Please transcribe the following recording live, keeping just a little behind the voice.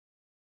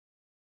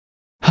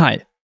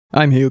Hi,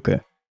 I'm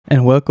Hylke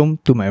and welcome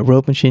to my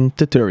World Machine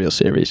tutorial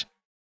series.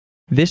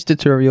 This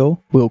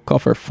tutorial will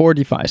cover 4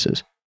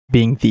 devices,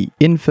 being the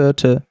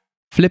inverter,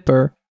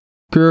 flipper,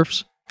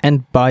 curves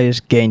and bias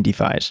gain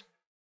device,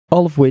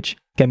 all of which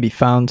can be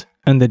found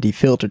under the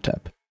filter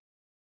tab.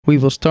 We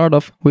will start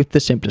off with the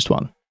simplest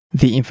one,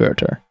 the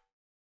inverter.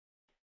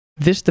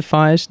 This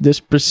device does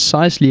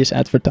precisely as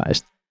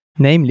advertised,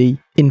 namely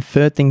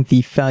inverting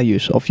the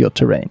values of your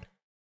terrain.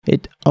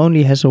 It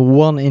only has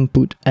one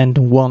input and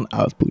one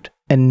output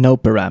and no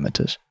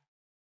parameters.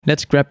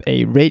 Let's grab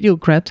a radial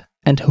grid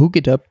and hook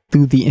it up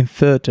to the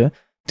inverter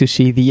to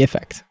see the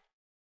effect.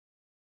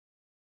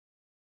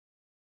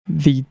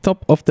 The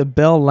top of the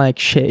bell-like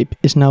shape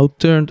is now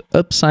turned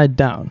upside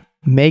down,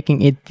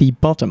 making it the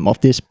bottom of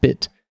this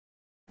pit.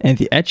 And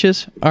the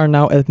edges are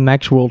now at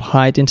max world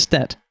height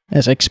instead,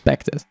 as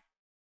expected.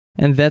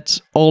 And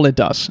that's all it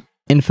does,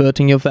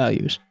 inverting your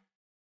values.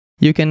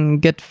 You can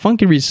get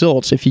funky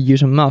results if you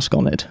use a mask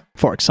on it.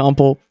 For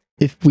example,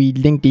 if we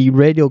link the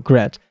radial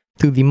grid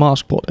to the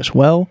mask plot as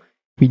well,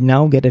 we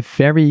now get a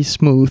very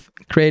smooth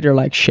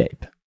crater-like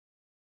shape.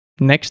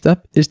 Next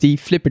up is the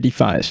flipper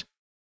device.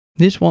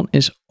 This one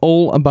is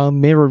all about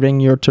mirroring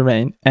your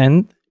terrain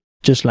and,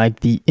 just like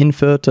the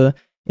inverter,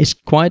 is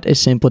quite a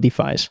simple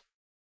device.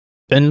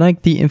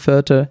 Unlike the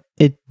inverter,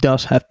 it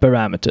does have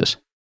parameters,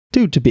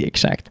 2 to be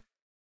exact.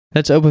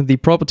 Let's open the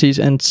properties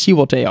and see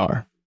what they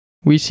are.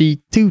 We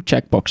see 2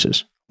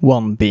 checkboxes,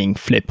 one being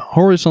flip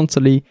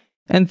horizontally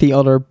and the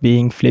other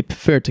being flip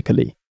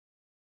vertically.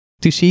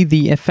 To see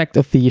the effect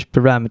of these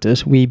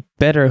parameters, we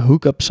better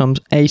hook up some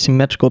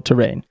asymmetrical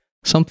terrain,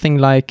 something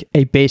like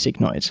a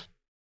basic noise.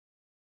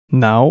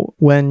 Now,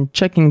 when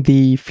checking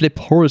the flip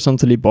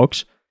horizontally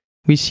box,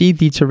 we see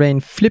the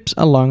terrain flips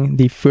along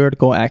the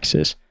vertical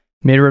axis,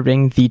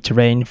 mirroring the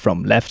terrain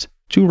from left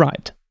to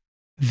right.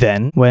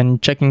 Then, when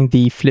checking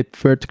the flip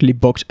vertically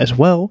box as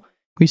well,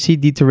 we see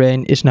the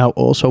terrain is now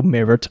also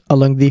mirrored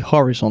along the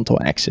horizontal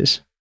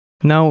axis.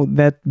 Now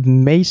that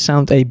may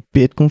sound a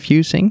bit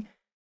confusing,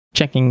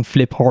 checking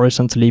flip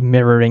horizontally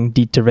mirroring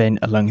the terrain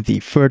along the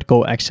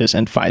vertical axis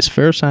and vice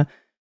versa,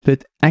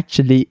 but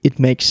actually it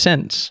makes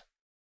sense.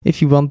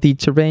 If you want the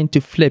terrain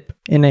to flip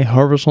in a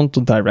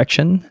horizontal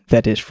direction,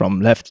 that is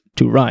from left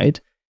to right,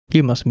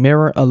 you must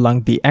mirror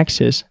along the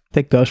axis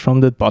that goes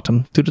from the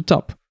bottom to the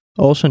top,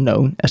 also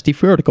known as the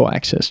vertical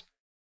axis.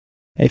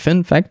 A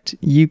fun fact,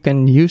 you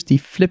can use the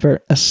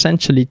flipper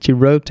essentially to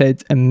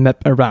rotate a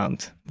map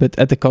around, but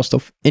at the cost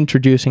of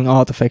introducing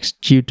artifacts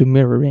due to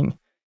mirroring.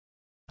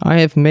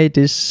 I have made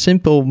this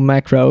simple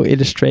macro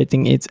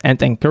illustrating it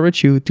and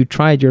encourage you to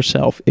try it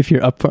yourself if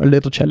you're up for a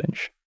little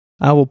challenge.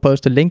 I will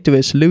post a link to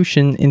a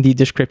solution in the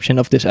description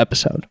of this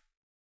episode.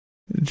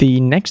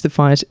 The next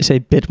device is a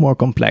bit more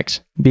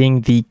complex,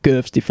 being the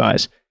curves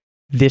device.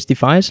 This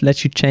device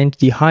lets you change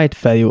the height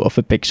value of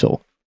a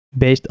pixel,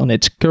 based on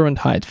its current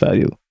height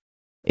value.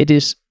 It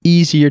is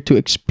easier to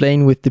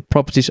explain with the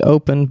properties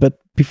open, but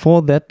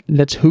before that,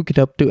 let's hook it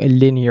up to a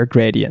linear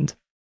gradient.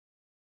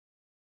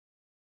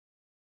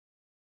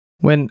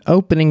 When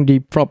opening the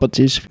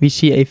properties, we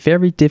see a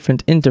very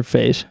different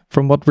interface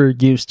from what we're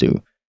used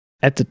to.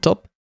 At the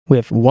top, we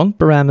have one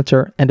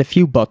parameter and a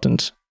few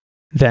buttons.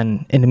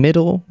 Then, in the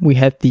middle, we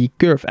have the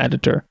curve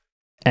editor.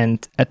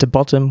 And at the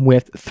bottom, we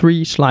have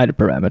 3 slider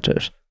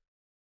parameters.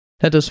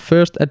 Let us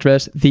first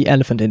address the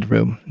elephant in the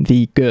room,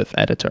 the curve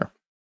editor.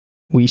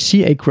 We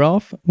see a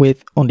graph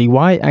with, on the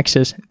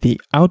y-axis, the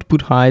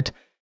output height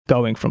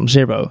going from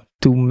 0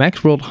 to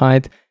max world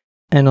height,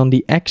 and on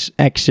the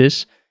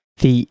x-axis,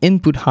 the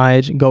input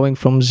height going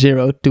from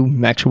 0 to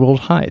max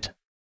world height.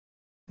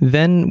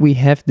 Then we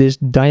have this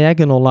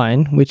diagonal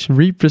line which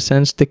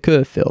represents the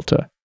curve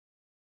filter.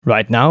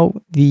 Right now,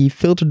 the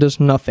filter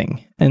does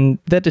nothing, and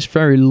that is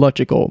very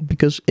logical,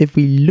 because if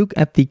we look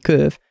at the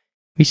curve,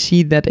 we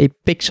see that a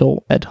pixel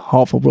at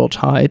half a world's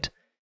height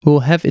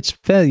will have its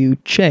value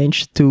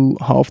changed to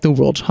half the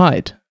world's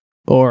height,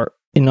 or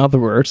in other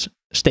words,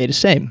 stay the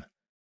same.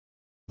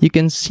 You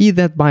can see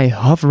that by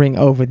hovering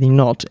over the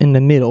knot in the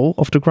middle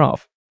of the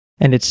graph,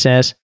 and it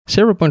says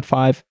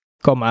 0.5,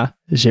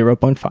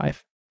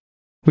 0.5.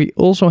 We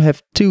also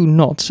have 2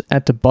 knots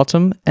at the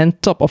bottom and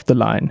top of the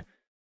line.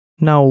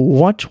 Now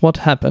watch what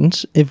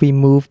happens if we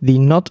move the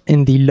knot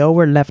in the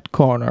lower left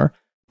corner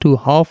to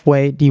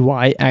halfway the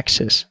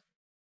y-axis.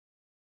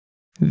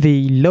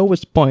 The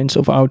lowest points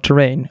of our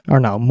terrain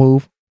are now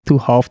moved to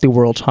half the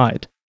world's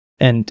height.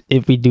 And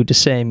if we do the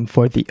same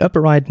for the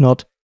upper right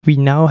knot, we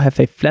now have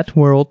a flat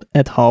world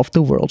at half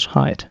the world's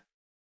height.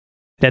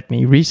 Let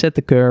me reset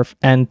the curve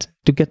and,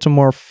 to get some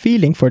more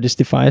feeling for this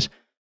device,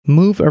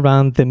 move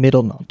around the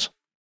middle knot.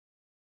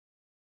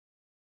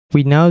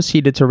 We now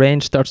see the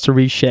terrain starts to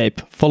reshape,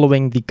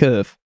 following the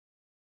curve.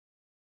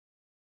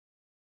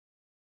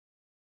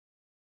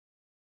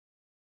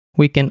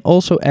 We can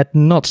also add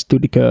knots to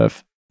the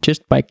curve,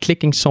 just by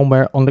clicking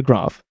somewhere on the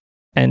graph.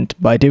 And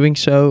by doing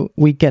so,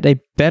 we get a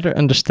better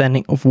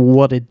understanding of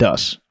what it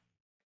does.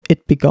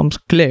 it becomes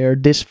clear,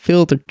 this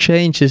filter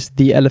changes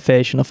the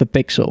elevation of a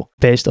pixel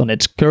based on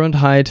its current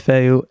height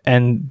value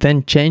and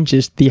then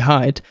changes the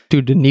height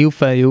to the new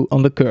value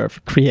on the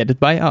curve created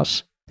by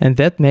us. And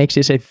that makes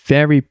this a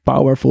very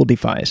powerful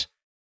device.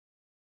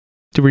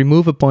 To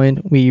remove a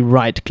point, we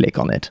right-click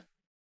on it.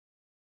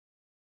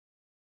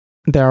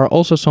 There are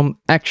also some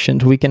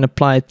actions we can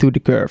apply to the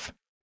curve.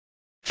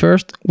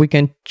 First, we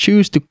can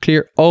choose to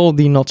clear all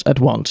the knots at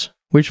once,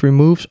 which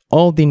removes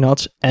all the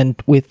knots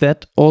and with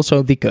that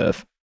also the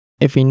curve.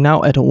 If we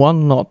now add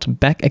one knot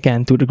back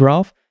again to the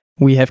graph,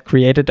 we have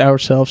created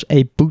ourselves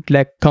a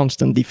bootleg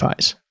constant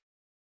device.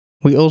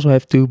 We also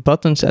have two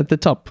buttons at the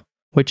top,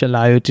 which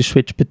allow you to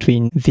switch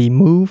between the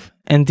move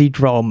and the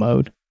draw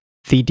mode.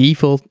 The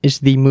default is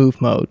the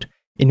move mode,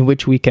 in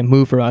which we can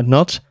move around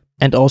knots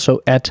and also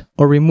add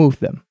or remove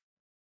them.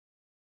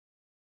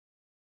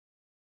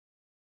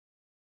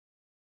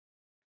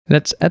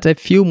 Let's add a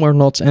few more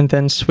knots and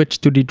then switch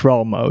to the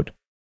draw mode.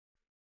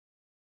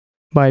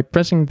 By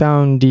pressing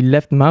down the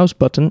left mouse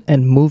button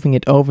and moving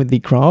it over the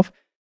graph,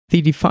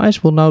 the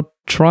device will now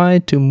try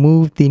to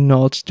move the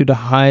knots to the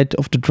height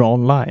of the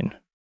drawn line.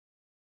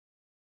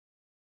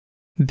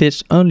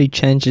 This only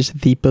changes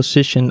the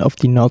position of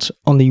the knots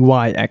on the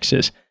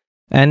y-axis,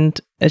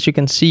 and as you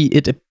can see,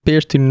 it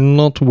appears to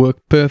not work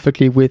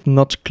perfectly with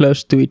knots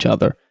close to each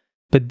other,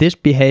 but this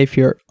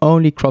behavior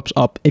only crops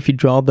up if you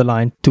draw the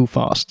line too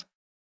fast.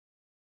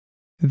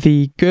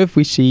 The curve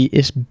we see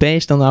is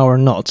based on our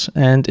knots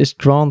and is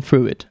drawn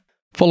through it,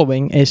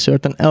 following a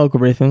certain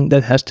algorithm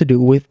that has to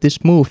do with the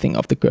smoothing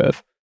of the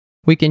curve.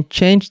 We can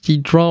change the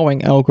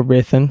drawing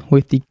algorithm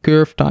with the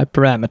curve type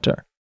parameter.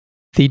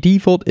 The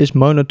default is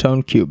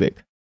monotone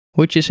cubic,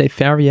 which is a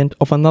variant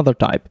of another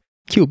type,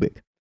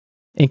 cubic.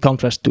 In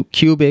contrast to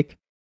cubic,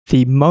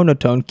 the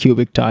monotone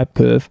cubic type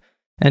curve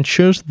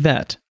ensures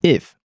that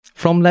if,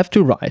 from left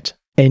to right,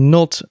 a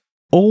knot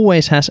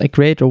always has a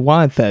greater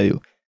y value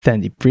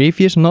than the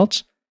previous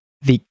knots,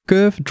 the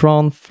curve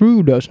drawn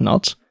through those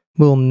knots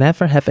will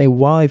never have a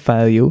y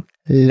value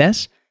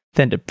less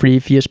than the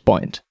previous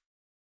point,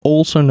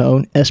 also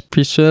known as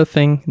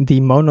preserving the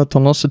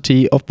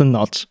monotonicity of the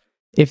knots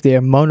if they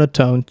are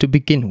monotone to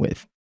begin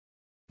with.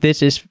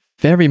 This is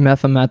very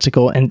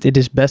mathematical and it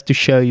is best to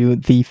show you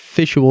the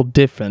visual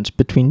difference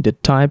between the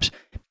types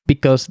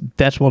because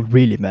that's what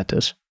really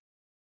matters.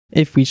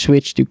 If we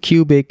switch to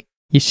cubic,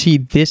 you see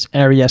this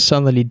area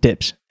suddenly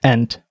dips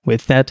and,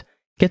 with that,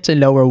 gets a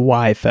lower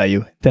y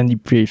value than the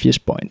previous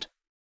point.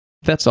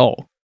 That's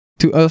all.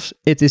 To us,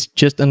 it is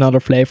just another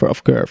flavor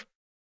of curve.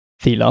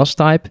 The last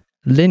type,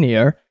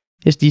 linear,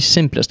 is the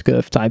simplest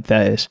curve type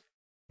there is.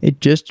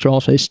 It just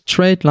draws a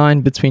straight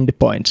line between the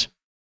points.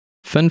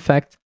 Fun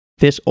fact,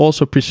 this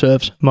also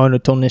preserves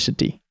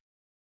monotonicity.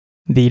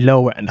 The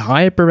lower and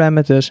higher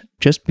parameters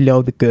just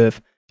below the curve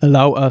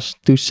allow us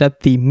to set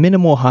the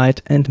minimal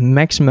height and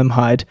maximum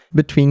height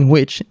between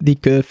which the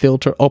curve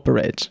filter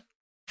operates.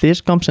 This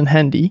comes in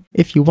handy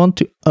if you want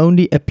to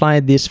only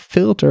apply this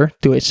filter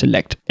to a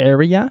select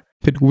area,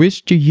 but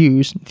wish to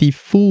use the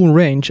full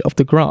range of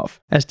the graph,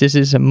 as this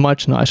is a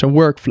much nicer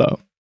workflow.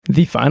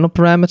 The final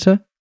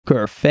parameter,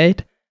 curve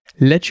fade,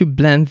 lets you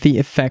blend the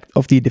effect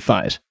of the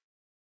device.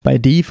 By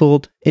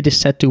default, it is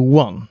set to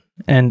 1,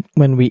 and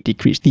when we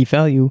decrease the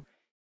value,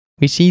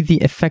 we see the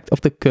effect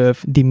of the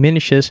curve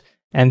diminishes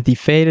and the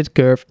faded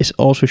curve is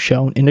also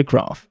shown in the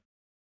graph.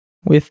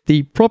 With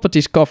the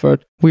properties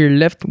covered, we are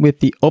left with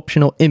the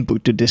optional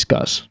input to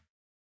discuss.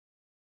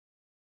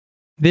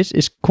 This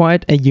is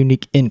quite a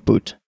unique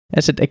input,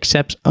 as it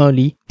accepts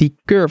only the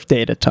curve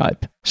data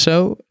type.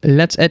 So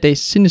let's add a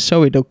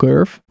sinusoidal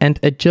curve and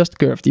adjust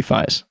curve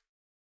device.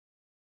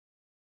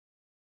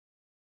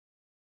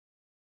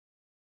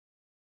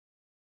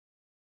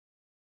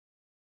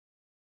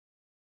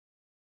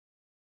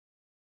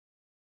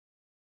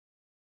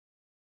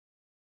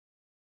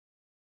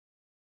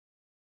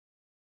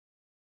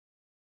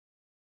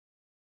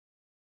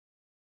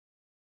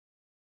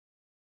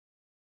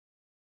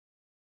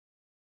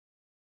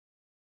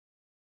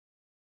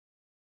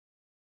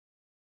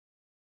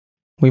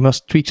 We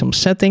must tweak some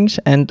settings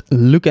and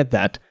look at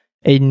that,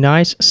 a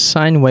nice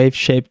sine wave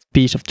shaped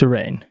piece of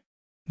terrain.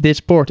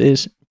 This board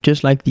is,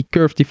 just like the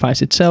curve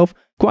device itself,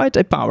 quite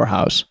a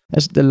powerhouse,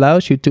 as it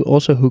allows you to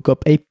also hook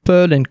up a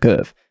purlin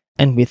curve,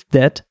 and with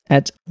that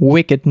add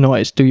wicked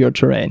noise to your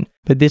terrain,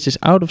 but this is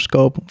out of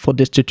scope for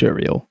this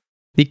tutorial.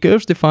 The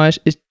curves device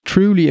is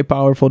truly a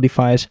powerful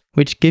device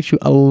which gives you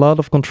a lot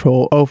of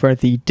control over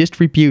the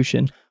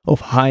distribution of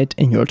height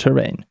in your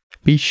terrain.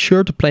 Be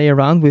sure to play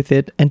around with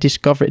it and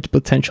discover its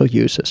potential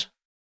uses.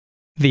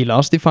 The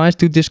last device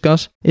to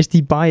discuss is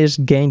the bias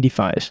gain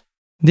device.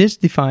 This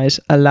device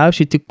allows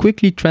you to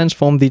quickly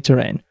transform the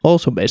terrain,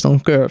 also based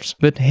on curves,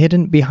 but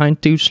hidden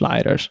behind two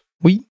sliders.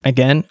 We,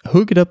 again,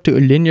 hook it up to a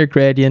linear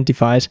gradient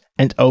device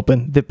and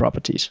open the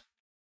properties.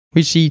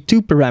 We see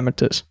two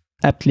parameters,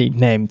 aptly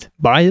named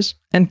bias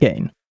and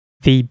gain.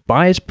 The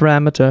bias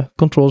parameter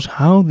controls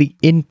how the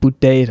input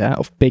data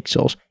of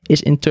pixels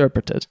is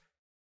interpreted.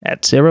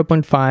 At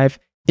 0.5,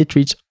 it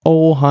treats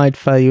all height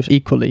values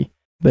equally,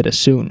 But as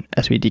soon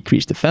as we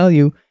decrease the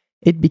value,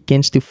 it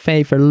begins to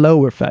favor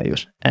lower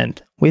values,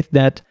 and with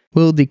that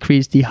will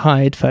decrease the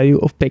height value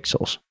of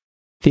pixels.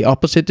 The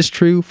opposite is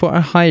true for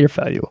a higher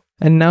value,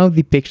 and now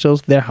the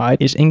pixels, their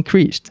height is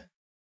increased.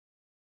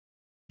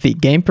 The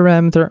gain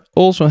parameter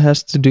also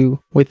has to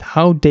do with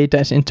how data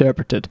is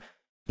interpreted,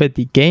 but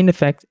the gain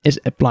effect is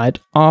applied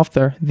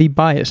after the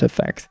bias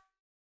effect.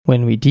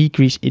 When we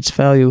decrease its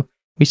value,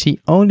 we see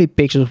only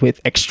pixels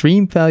with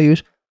extreme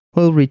values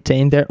will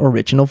retain their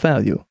original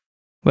value,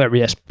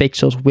 whereas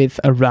pixels with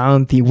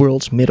around the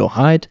world's middle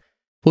height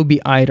will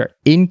be either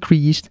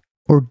increased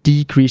or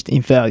decreased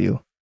in value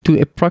to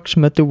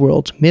approximate the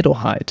world's middle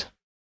height.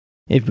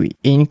 If we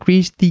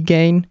increase the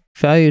gain,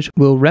 values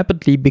will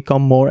rapidly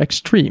become more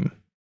extreme,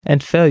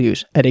 and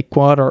values at a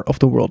quarter of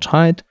the world's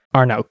height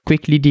are now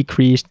quickly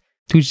decreased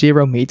to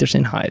 0 meters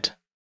in height.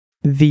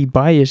 The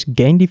bias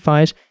gain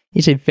device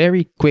is a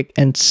very quick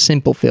and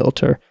simple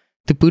filter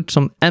to put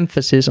some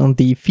emphasis on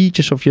the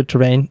features of your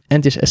terrain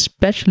and is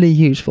especially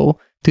useful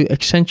to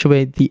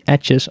accentuate the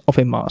edges of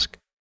a mask.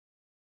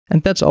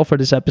 And that's all for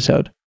this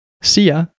episode. See ya!